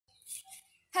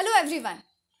Hello everyone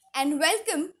and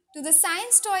welcome to the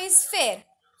Science Toys Fair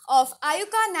of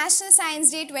IUCAA National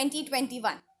Science Day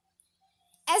 2021.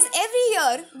 As every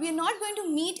year, we are not going to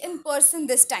meet in person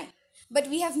this time, but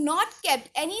we have not kept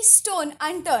any stone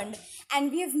unturned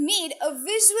and we have made a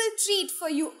visual treat for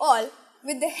you all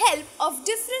with the help of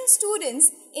different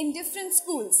students in different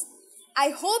schools.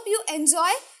 I hope you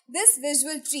enjoy this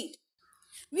visual treat.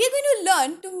 We are going to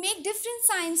learn to make different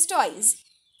science toys.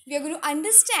 We are going to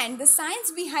understand the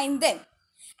science behind them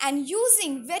and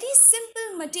using very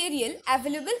simple material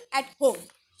available at home.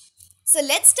 So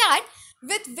let's start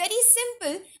with very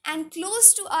simple and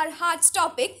close to our hearts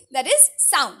topic, that is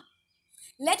sound.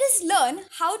 Let us learn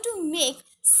how to make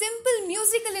simple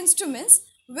musical instruments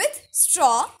with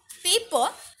straw, paper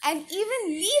and even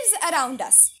leaves around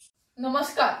us.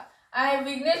 Namaskar, I am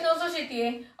Vighnesh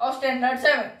Shetye of Standard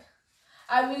 7th.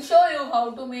 I will show you how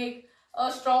to make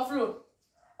a straw flute.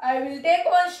 I will take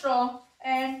one straw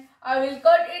and I will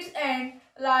cut its end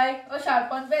like a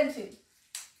sharpened pencil.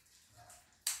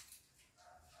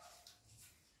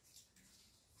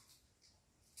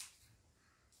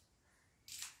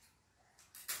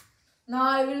 Now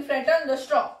I will flatten the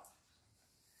straw.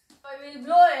 I will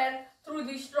blow air through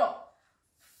the straw.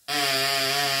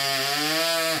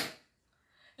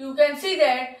 You can see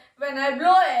that when I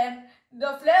blow air,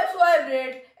 the flaps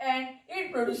vibrate and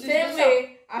it produces the same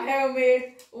way. I have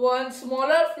made one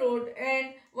smaller flute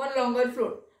and one longer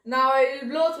flute. Now I will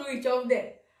blow through each of them.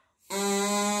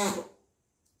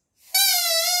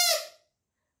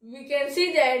 We can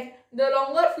see that the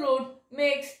longer flute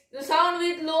makes the sound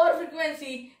with lower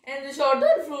frequency and the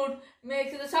shorter flute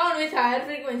makes the sound with higher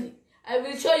frequency. I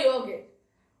will show you again.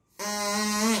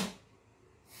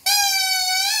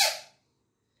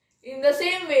 In the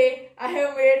same way, I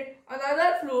have made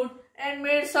another flute and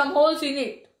made some holes in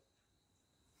it.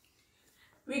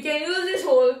 We can use this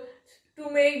hole to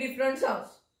make different sounds.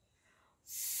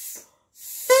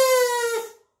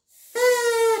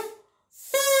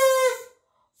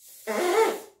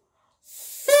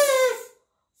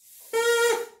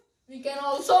 We can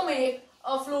also make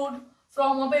a flute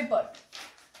from a paper.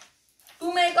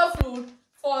 To make a flute,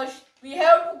 first we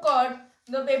have to cut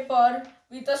the paper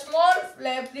with a small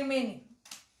flap remaining.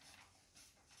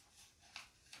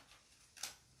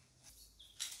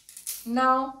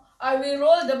 Now I will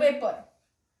roll the paper.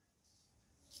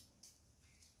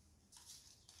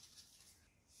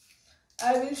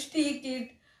 I will stick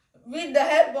it with the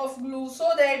help of glue so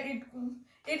that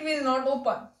it will not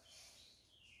open.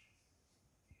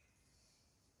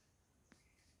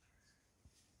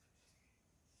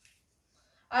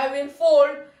 I will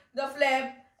fold the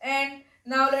flap and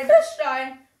now let us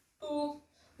try to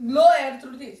blow air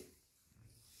through this.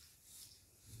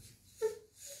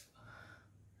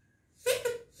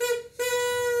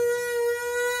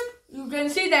 You can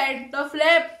see that the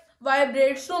flap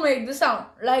vibrates to make the sound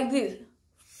like this.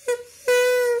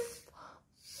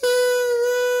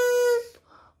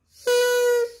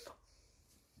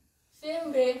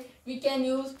 Same way we can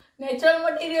use natural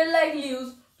material like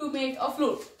leaves to make a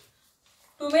flute.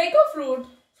 To make a flute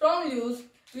from leaves,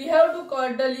 we have to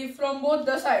cut the leaf from both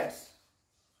the sides.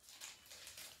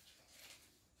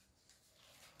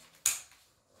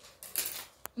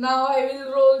 Now I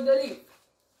will roll the leaf.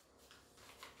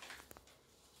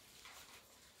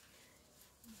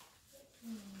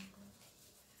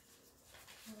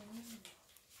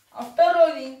 After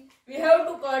rolling, we have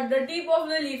to cut the tip of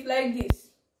the leaf like this.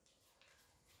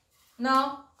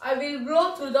 Now I will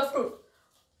blow through the flute.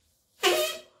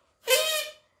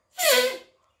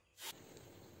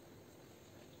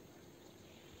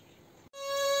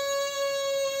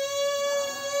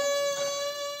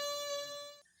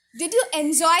 Did you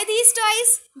enjoy these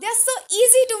toys? They are so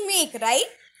easy to make, right?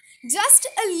 Just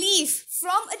a leaf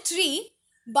from a tree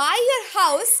by your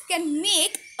house can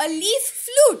make a leaf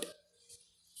flute.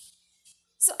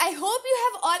 So I hope you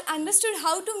have all understood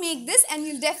how to make this and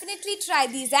you'll definitely try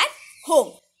these at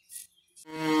home.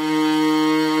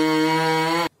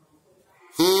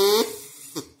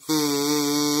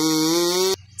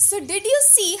 So did you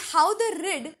see how the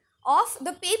lid of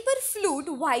the paper flute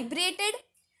vibrated?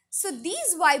 So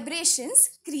these vibrations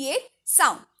create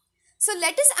sound. So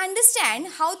let us understand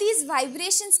how these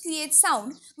vibrations create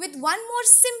sound with one more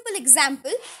simple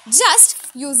example, just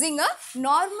using a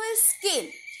normal scale.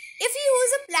 If you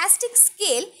use a plastic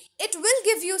scale, it will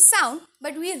give you sound,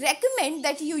 but we recommend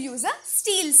that you use a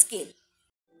steel scale.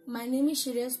 My name is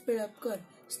Shreyas Pelapkar,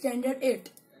 Standard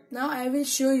 8. Now I will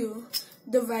show you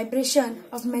the vibration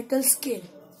of metal scale.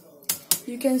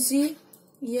 You can see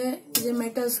here is a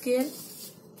metal scale.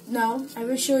 Now I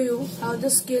will show you how the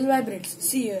scale vibrates.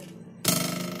 See here.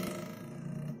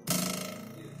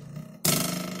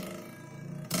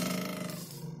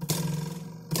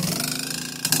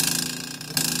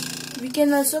 We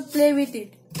can also play with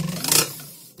it.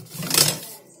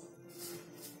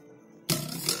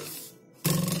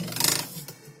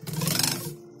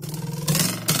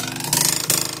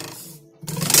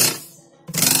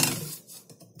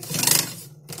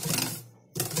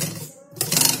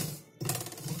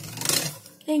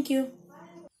 Thank you.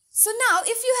 So now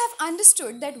if you have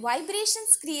understood that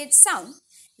vibrations create sound,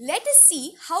 let us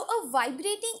see how a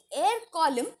vibrating air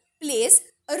column plays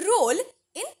a role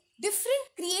in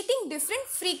creating different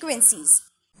frequencies.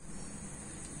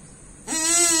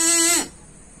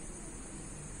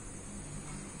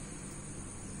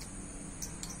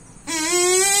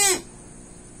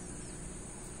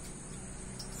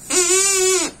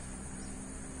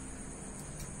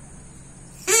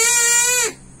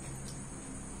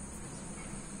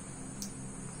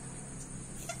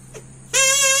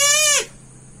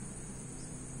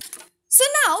 So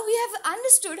now we have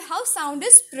understood how sound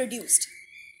is produced.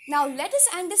 Now let us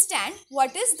understand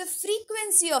what is the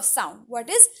frequency of sound, what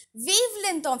is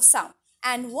wavelength of sound,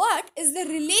 and what is the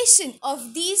relation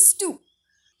of these two.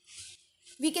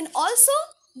 We can also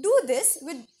do this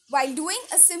while doing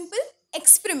a simple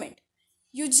experiment.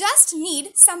 You just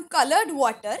need some colored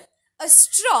water, a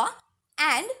straw,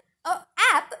 and an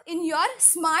app in your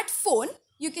smartphone.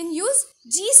 You can use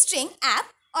G-String app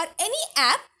or any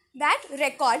app that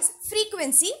records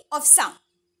frequency of sound.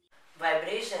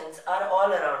 Vibrations are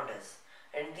all around us,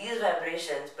 and these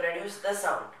vibrations produce the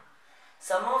sound.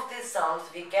 Some of these sounds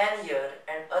we can hear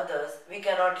and others we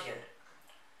cannot hear.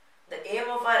 The aim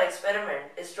of our experiment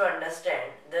is to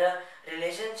understand the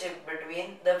relationship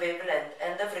between the wavelength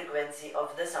and the frequency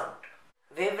of the sound.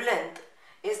 Wavelength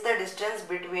is the distance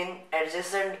between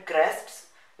adjacent crests,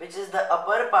 which is the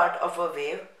upper part of a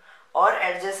wave, or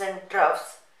adjacent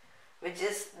troughs, which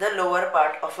is the lower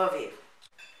part of a wave.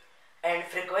 And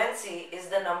frequency is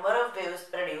the number of waves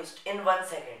produced in 1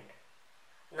 second.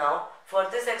 Now, for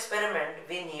this experiment,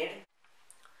 we need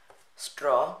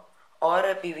straw or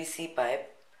a PVC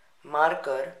pipe,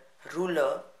 marker,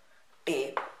 ruler,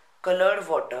 tape, colored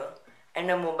water, and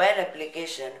a mobile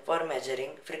application for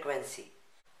measuring frequency.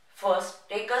 First,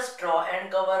 take a straw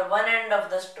and cover one end of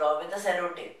the straw with a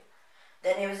sellotape.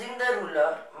 Then, using the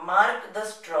ruler, mark the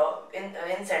straw in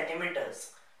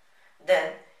centimeters.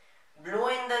 Then, blow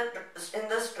in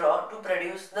the straw to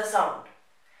produce the sound.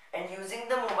 And using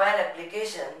the mobile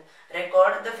application,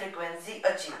 record the frequency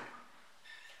achieved.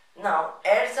 Now,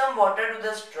 add some water to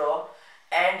the straw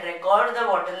and record the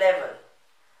water level.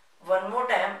 One more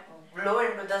time, blow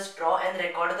into the straw and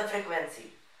record the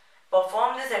frequency.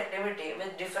 Perform this activity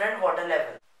with different water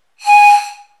levels.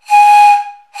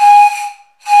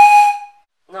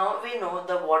 Now we know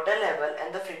the water level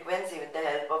and the frequency with the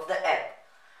help of the app.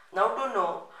 Now to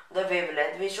know the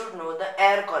wavelength, we should know the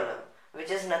air column, which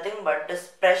is nothing but the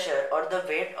pressure or the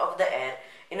weight of the air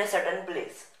in a certain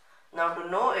place. Now to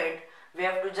know it, we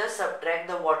have to just subtract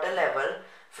the water level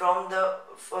from the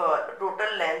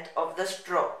total length of the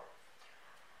straw.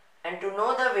 And to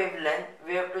know the wavelength,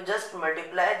 we have to just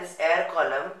multiply this air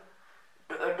column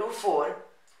to 4,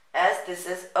 as this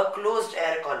is a closed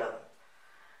air column.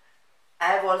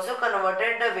 I have also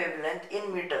converted the wavelength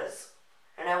in meters,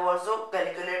 and I have also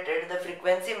calculated the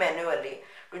frequency manually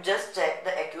to just check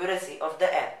the accuracy of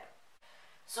the app.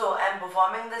 So I am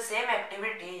performing the same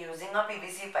activity using a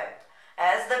PVC pipe.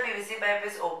 As the PVC pipe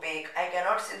is opaque, I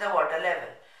cannot see the water level.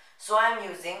 So I am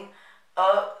using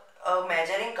a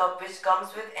measuring cup which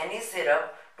comes with any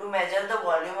syrup to measure the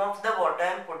volume of the water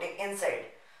I am putting inside.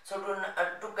 So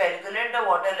to calculate the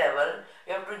water level,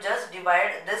 you have to just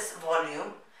divide this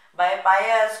volume by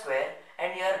pi r square,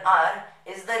 and here r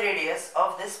is the radius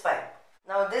of this pipe.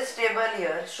 Now this table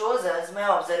here shows us my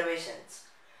observations.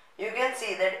 You can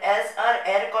see that as our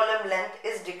air column length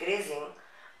is decreasing,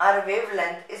 our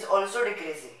wavelength is also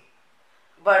decreasing,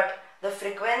 but the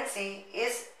frequency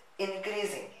is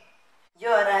increasing. Here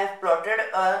I have plotted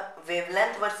a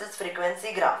wavelength versus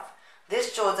frequency graph.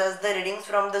 This shows us the readings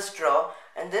from the straw,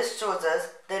 and this shows us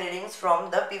the readings from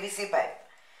the PVC pipe.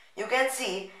 You can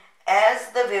see as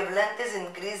the wavelength is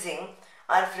increasing,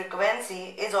 our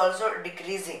frequency is also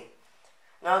decreasing.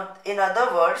 Now, in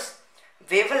other words,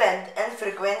 wavelength and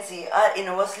frequency are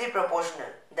inversely proportional.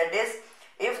 That is,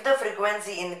 if the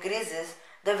frequency increases,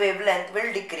 the wavelength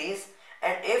will decrease,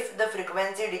 and if the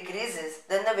frequency decreases,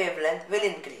 then the wavelength will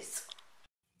increase.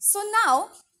 So now,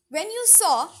 when you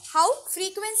saw how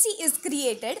frequency is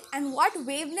created and what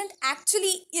wavelength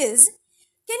actually is,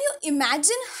 can you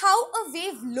imagine how a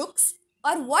wave looks,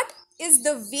 or what is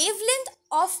the wavelength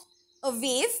of a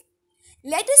wave?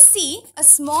 Let us see a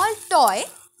small toy,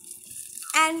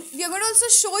 and we are going to also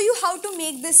show you how to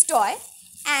make this toy.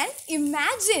 And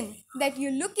imagine that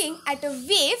you're looking at a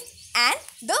wave and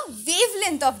the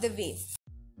wavelength of the wave.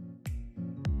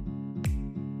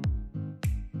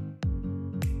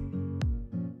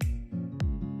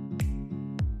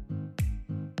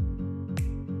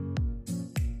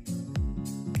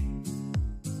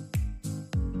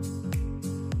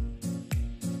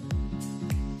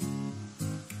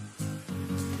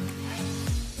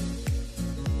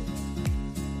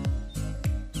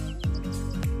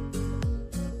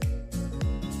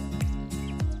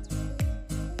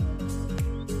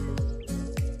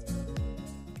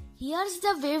 Here's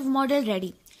the wave model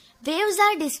ready. Waves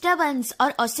are disturbance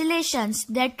or oscillations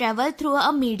that travel through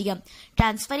a medium,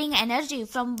 transferring energy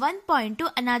from one point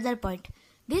to another point.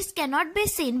 This cannot be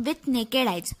seen with naked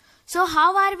eyes. So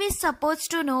how are we supposed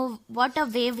to know what a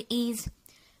wave is?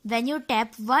 When you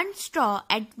tap one straw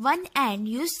at one end,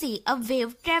 you see a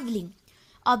wave traveling.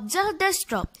 Observe the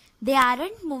straw. They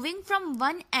aren't moving from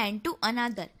one end to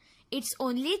another. It's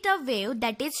only the wave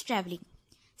that is traveling.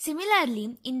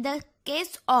 Similarly, in the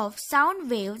case of sound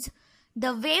waves,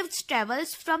 the waves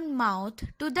travels from mouth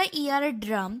to the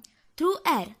eardrum through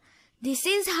air. This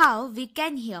is how we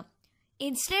can hear.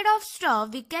 Instead of straw,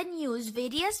 we can use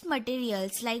various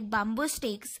materials like bamboo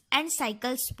sticks and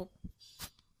cycle spoke.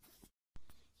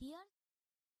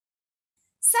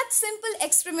 Such simple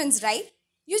experiments, right?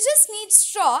 You just need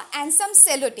straw and some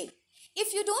sellotape.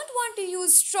 If you don't want to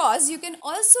use straws, you can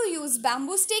also use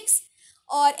bamboo sticks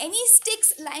or any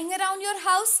sticks lying around your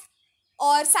house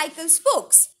or cycle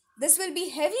spokes. This will be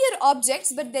heavier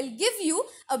objects, but they'll give you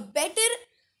a better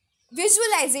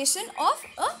visualization of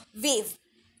a wave.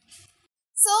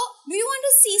 So, do you want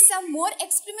to see some more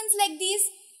experiments like these?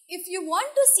 If you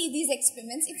want to see these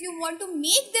experiments, if you want to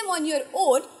make them on your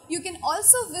own, you can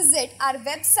also visit our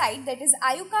website, that is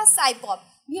IUCAA SciPOP.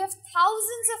 We have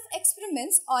thousands of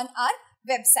experiments on our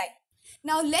website.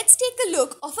 Now let's take a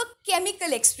look of a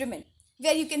chemical experiment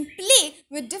where you can play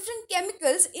with different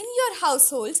chemicals in your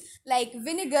households like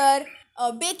vinegar,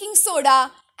 baking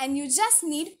soda, and you just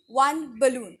need one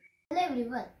balloon. Hello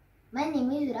everyone, my name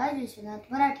is Viraj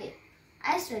Marathe.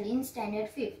 I study in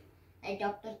standard 5th at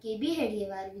Dr. B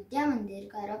Hedgewar Vidyamandir,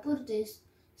 Karapur,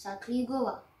 Sankhali,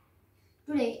 Goa.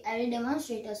 Today I will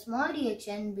demonstrate a small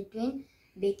reaction between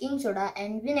baking soda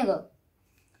and vinegar.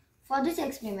 For this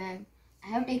experiment, I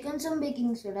have taken some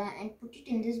baking soda and put it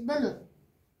in this balloon.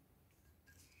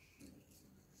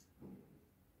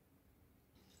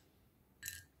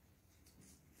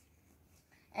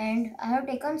 And I have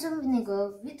taken some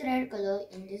vinegar with red color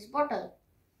in this bottle.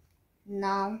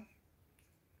 Now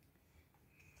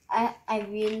I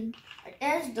will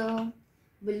attach the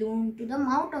balloon to the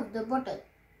mouth of the bottle.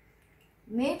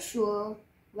 Make sure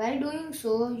while doing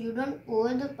so you don't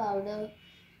pour the powder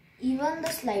even the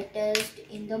slightest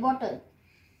in the bottle,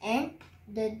 and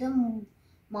that the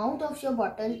mouth of your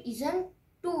bottle isn't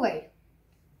too wide.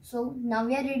 So now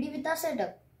we are ready with our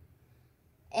setup.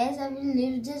 As I will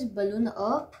lift this balloon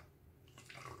up,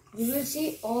 you will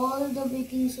see all the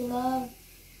baking soda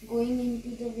going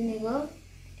into the vinegar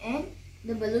and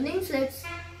the balloon inflates.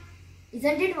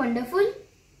 Isn't it wonderful?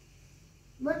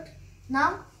 But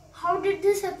now, how did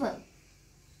this happen?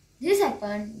 This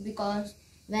happened because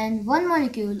when one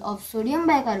molecule of sodium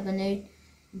bicarbonate,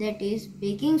 that is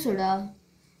baking soda,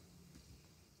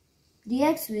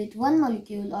 reacts with one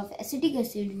molecule of acetic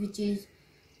acid, which is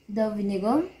the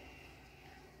vinegar,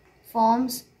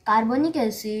 forms carbonic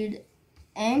acid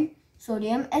and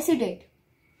sodium acetate.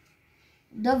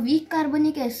 The weak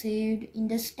carbonic acid in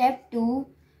the step 2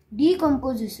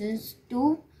 decomposes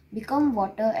to become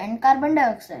water and carbon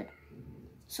dioxide.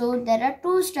 So there are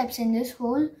two steps in this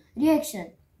whole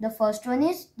reaction. The first one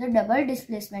is the double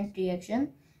displacement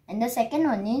reaction and the second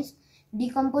one is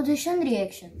decomposition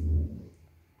reaction.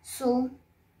 So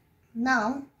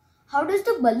now how does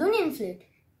the balloon inflate?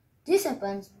 This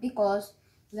happens because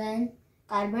when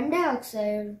carbon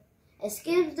dioxide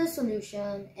escapes the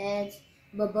solution as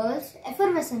bubbles,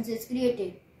 effervescence is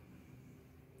created,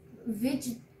 which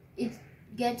it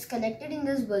gets collected in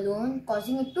this balloon,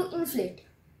 causing it to inflate.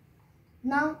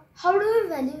 Now, how do we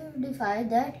verify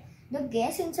that the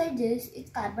gas inside this is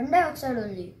carbon dioxide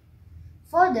only?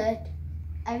 For that,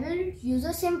 I will use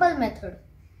a simple method.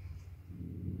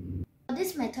 For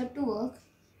this method to work,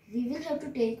 we will have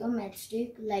to take a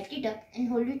matchstick, light it up and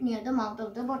hold it near the mouth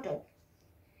of the bottle.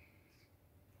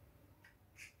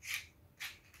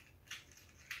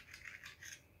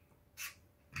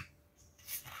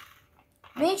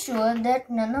 Make sure that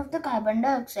none of the carbon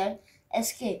dioxide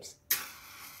escapes.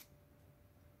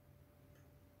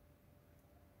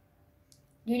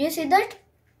 Did you see that?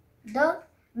 The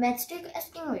matchstick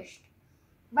extinguished.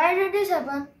 Why did this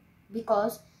happen?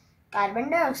 because carbon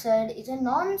dioxide is a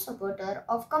non-supporter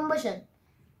of combustion,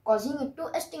 causing it to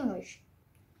extinguish.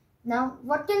 Now,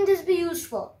 what can this be used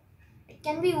for? It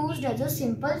can be used as a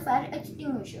simple fire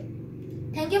extinguisher.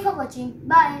 Thank you for watching.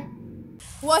 Bye.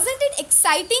 Wasn't it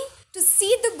exciting to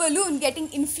see the balloon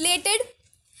getting inflated?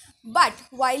 But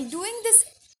while doing this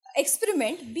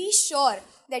experiment, be sure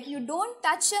that you don't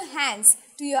touch your hands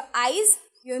to your eyes,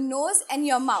 your nose and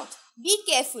your mouth. Be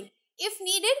careful. If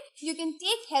needed, you can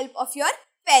take help of your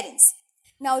parents.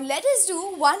 Now let us do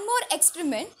one more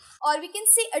experiment, or we can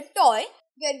say a toy,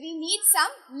 where we need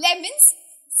some lemons,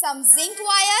 some zinc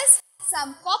wires,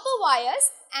 some copper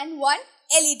wires and one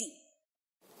LED.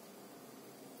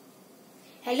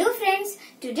 Hello friends,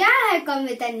 today I have come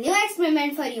with a new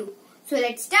experiment for you. So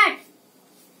let's start.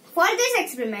 For this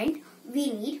experiment,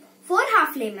 we need 4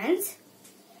 half lemons,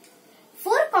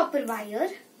 4 copper wire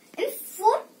and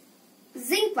 4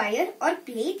 zinc wire or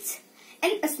plates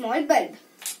and a small bulb.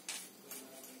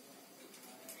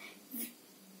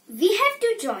 We have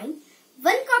to join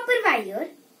 1 copper wire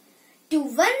to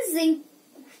 1 zinc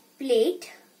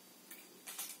plate.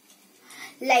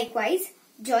 Likewise,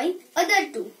 join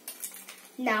other 2.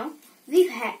 Now we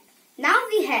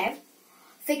have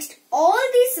fixed all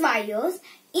these wires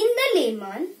in the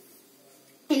lemon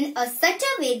in such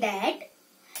a way that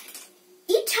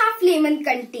each half lemon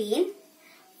contain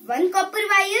 1 copper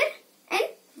wire and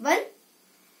 1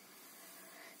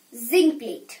 zinc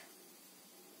plate.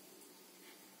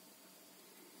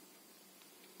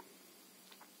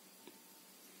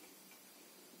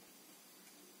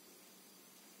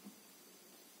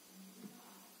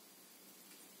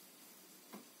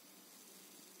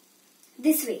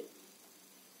 This way.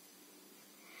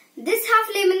 This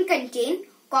half lemon contain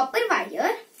copper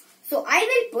wire, so I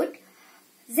will put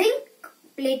zinc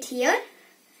plate here,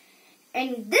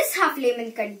 and this half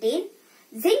lemon contain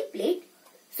zinc plate,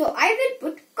 so I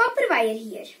will put copper wire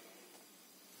here.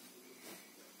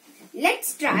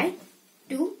 Let's try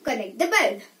to connect the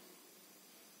bulb.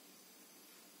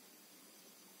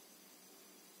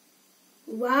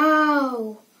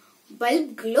 Wow!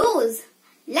 Bulb glows.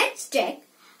 Let's check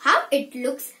how it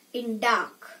looks in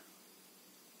dark.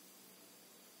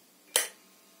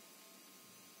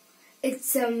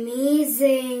 It's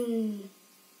amazing.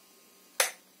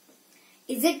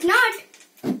 Is it not?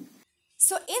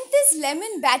 So in this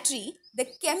lemon battery, the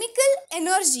chemical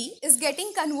energy is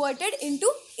getting converted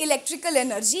into electrical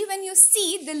energy when you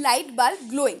see the light bulb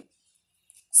glowing.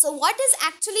 So what is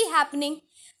actually happening?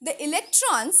 The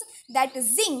electrons that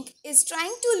zinc is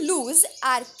trying to lose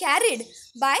are carried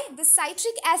by the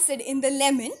citric acid in the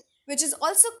lemon, which is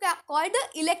also called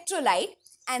the electrolyte,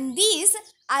 and these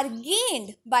are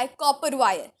gained by copper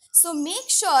wire. So make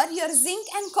sure your zinc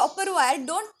and copper wire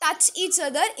don't touch each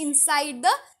other inside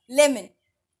the lemon.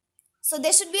 So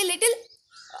they should be a little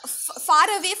far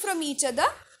away from each other,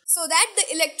 so that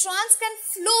the electrons can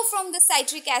flow from the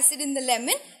citric acid in the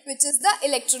lemon, which is the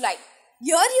electrolyte.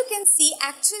 Here you can see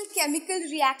actual chemical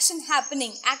reaction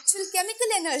happening, actual chemical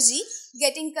energy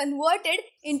getting converted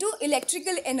into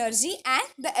electrical energy and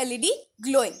the LED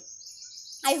glowing.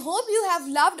 I hope you have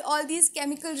loved all these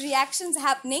chemical reactions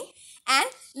happening, and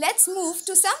let's move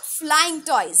to some flying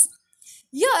toys.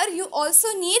 Here you also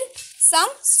need some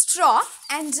straw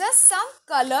and just some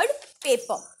colored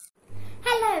paper.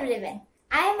 Hello everyone,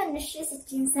 I am Anushree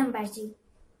Sambhaji.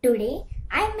 Today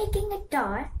I am making a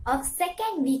tour of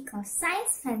second week of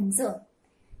Science Fun Zone.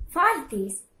 For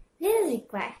this, we will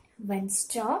require 1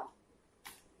 straw,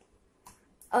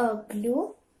 a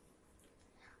glue,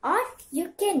 or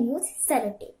you can use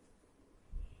sellotape.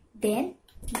 Then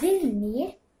we'll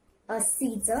need a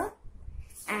scissor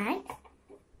and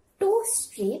 2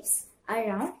 strips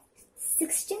around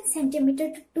 16 cm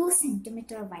to 2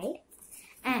 cm wide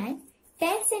and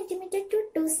 10 cm to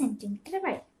 2 cm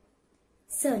wide.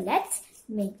 So let's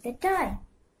make the toy.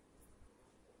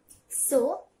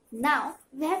 So now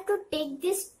we have to take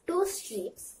these 2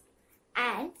 strips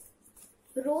and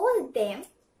roll them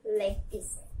like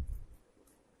this.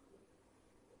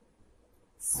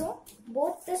 So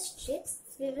both the strips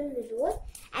we will roll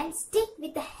and stick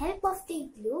with the help of the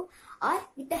glue or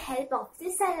with the help of the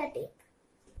sellotape.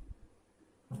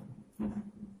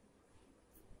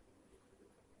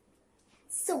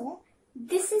 So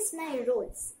this is my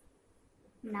rolls.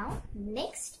 Now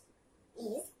next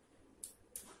is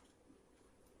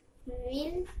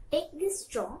we'll take this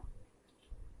straw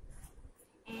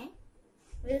and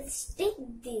we'll stick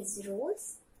these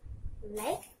rolls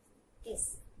like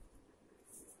this.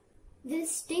 We'll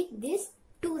stick these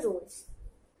 2 rolls.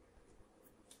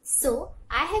 So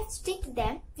I have sticked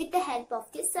them with the help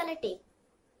of this sellotape.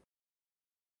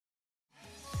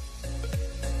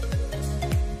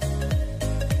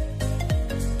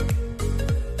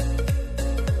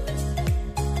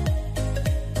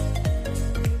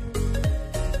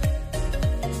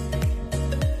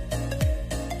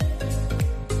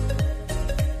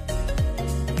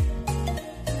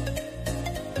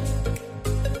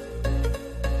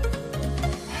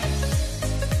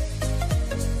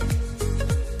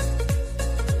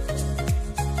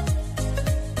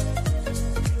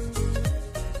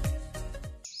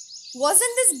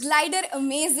 Wasn't this glider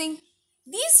amazing?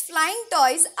 These flying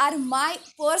toys are my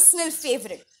personal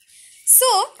favorite. So,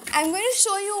 I'm going to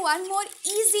show you one more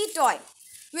easy toy,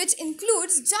 which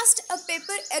includes just a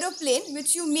paper aeroplane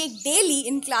which you make daily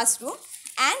in classroom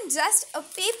and just a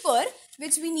paper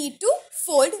which we need to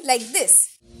fold like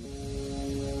this.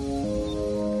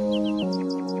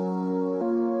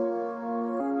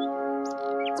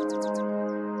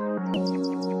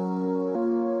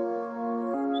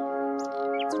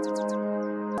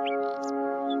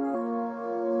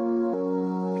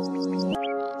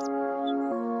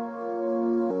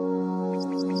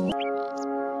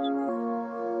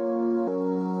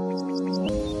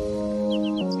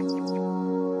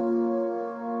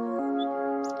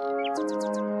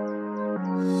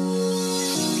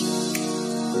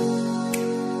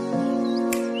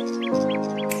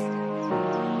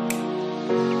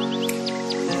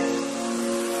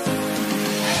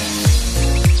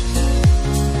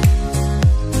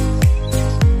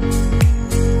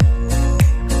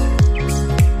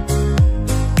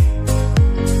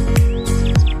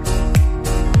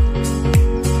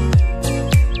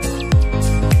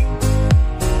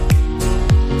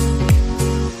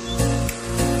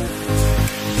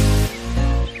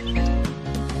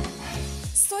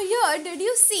 Did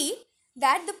you see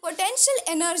that the potential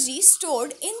energy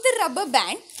stored in the rubber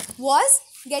band was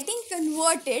getting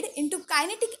converted into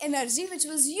kinetic energy which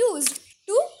was used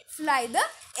to fly the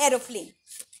aeroplane?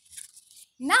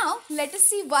 Now let us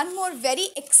see one more very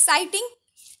exciting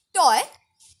toy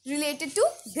related to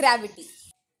gravity.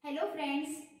 Hello friends,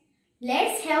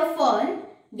 let's have fun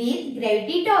with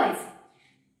gravity toys.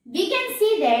 We can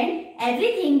see that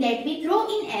everything that we throw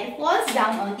in air falls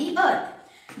down on the earth.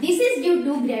 This is due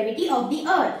to gravity of the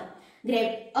earth.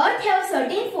 Earth has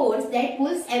certain force that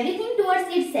pulls everything towards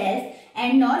itself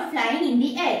and not flying in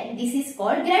the air. This is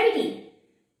called gravity.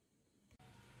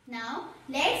 Now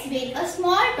let's make a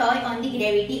small toy on the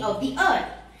gravity of the earth.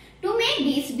 To make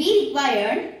this we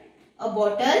required a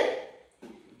bottle,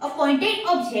 a pointed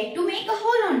object to make a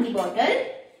hole on the bottle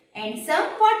and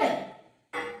some water.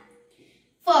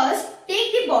 First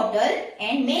take the bottle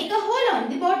and make a hole on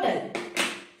the bottle.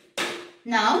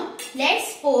 Now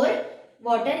let's pour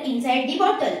water inside the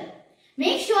bottle.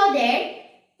 Make sure that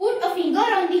put a finger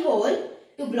on the hole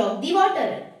to block the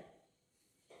water.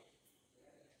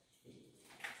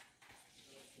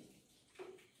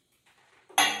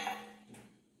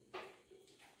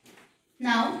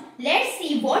 Now let's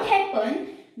see what happens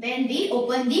when we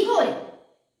open the hole.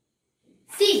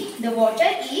 See, the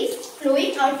water is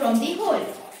flowing out from the hole.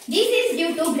 This is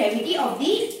due to gravity of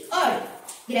the earth.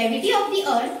 Gravity of the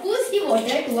earth pulls the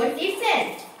water towards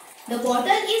itself. The bottle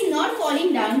is not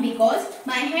falling down because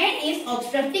my hand is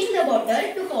obstructing the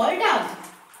bottle to fall down.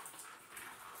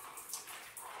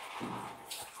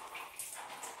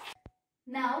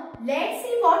 Now let's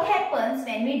see what happens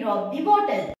when we drop the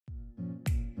bottle.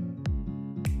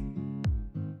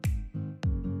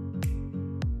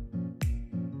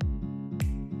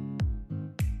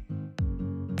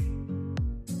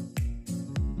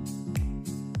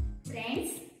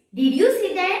 Friends, did you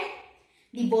see that?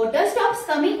 The water stops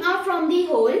coming out from the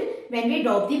hole when we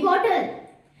drop the bottle.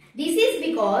 This is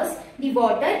because the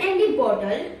water and the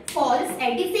bottle falls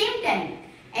at the same time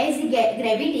as the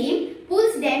gravity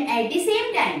pulls them at the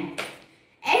same time.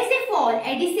 As they fall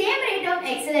at the same rate of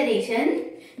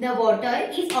acceleration, the water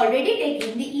is already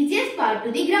taking the easiest part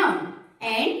to the ground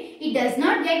and it does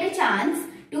not get a chance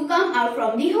to come out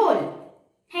from the hole.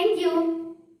 Thank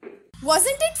you.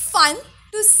 Wasn't it fun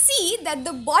to see that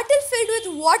the bottle filled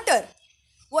with water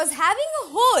was having a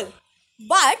hole,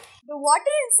 but the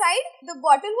water inside the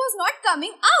bottle was not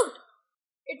coming out?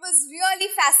 It was really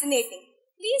fascinating.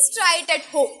 Please try it at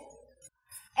home.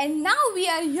 And now we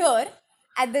are here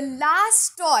at the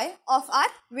last toy of our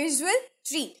visual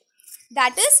treat.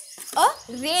 That is a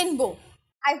rainbow.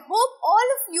 I hope all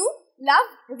of you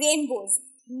love rainbows.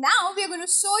 Now we are going to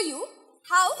show you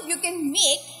how you can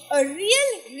make a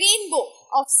real rainbow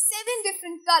of 7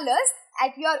 different colors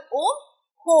at your own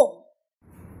home.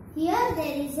 Here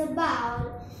there is a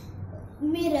bowl,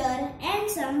 mirror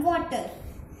and some water.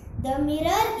 The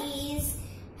mirror is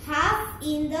half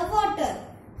in the water.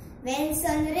 When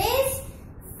sun rays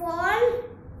fall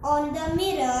on the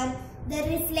mirror, the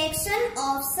reflection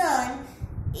of sun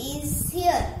is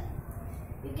here.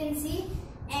 You can see,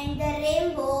 and the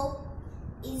rainbow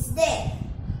is there.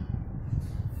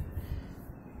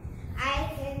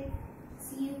 I can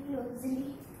see you closely.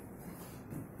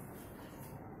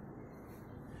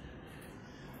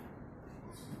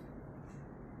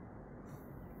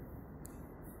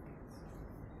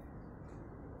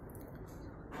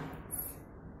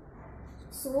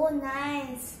 So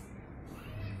nice.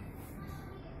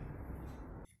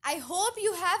 I hope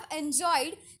you have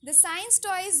enjoyed the science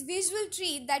toys visual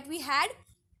treat that we had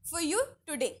for you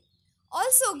today.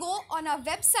 Also go on our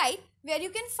website where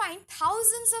you can find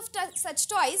thousands of such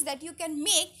toys that you can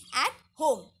make at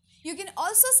home. You can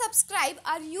also subscribe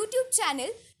our YouTube channel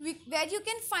where you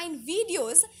can find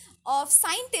videos of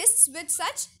scientists with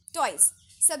such toys.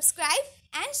 Subscribe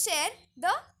and share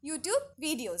the YouTube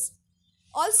videos.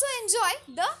 Also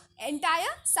enjoy the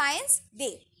entire Science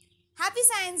Day. Happy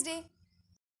Science Day!